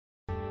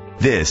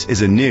This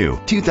is a new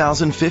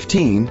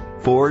 2015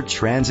 Ford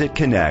Transit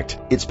Connect.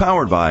 It's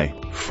powered by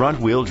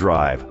front-wheel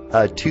drive,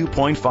 a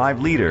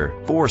 2.5-liter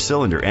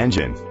 4-cylinder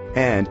engine,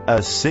 and a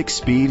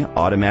 6-speed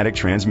automatic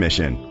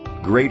transmission.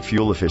 Great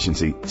fuel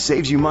efficiency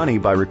saves you money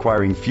by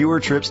requiring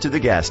fewer trips to the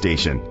gas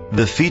station.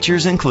 The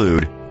features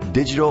include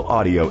digital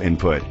audio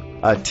input,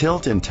 a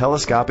tilt and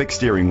telescopic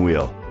steering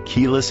wheel,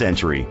 keyless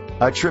entry,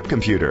 a trip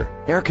computer,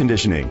 air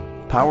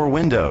conditioning, power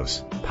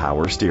windows,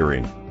 power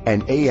steering,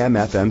 and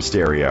AM/FM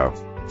stereo.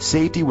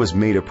 Safety was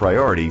made a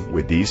priority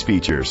with these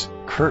features: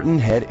 curtain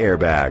head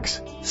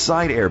airbags,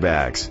 side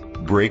airbags,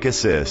 brake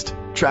assist,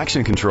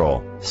 traction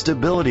control,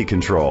 stability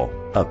control,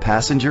 a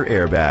passenger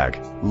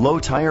airbag, low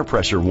tire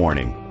pressure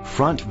warning,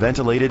 front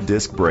ventilated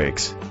disc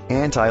brakes,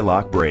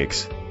 anti-lock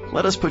brakes.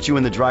 Let us put you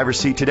in the driver's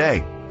seat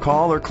today.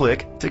 Call or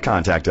click to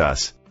contact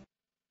us.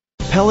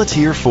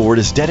 Pelletier Ford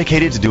is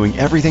dedicated to doing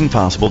everything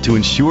possible to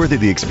ensure that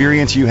the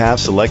experience you have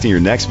selecting your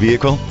next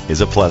vehicle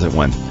is a pleasant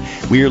one.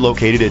 We are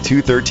located at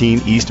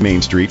 213 East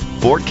Main Street,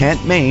 Fort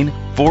Kent, Maine,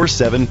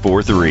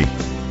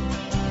 4743.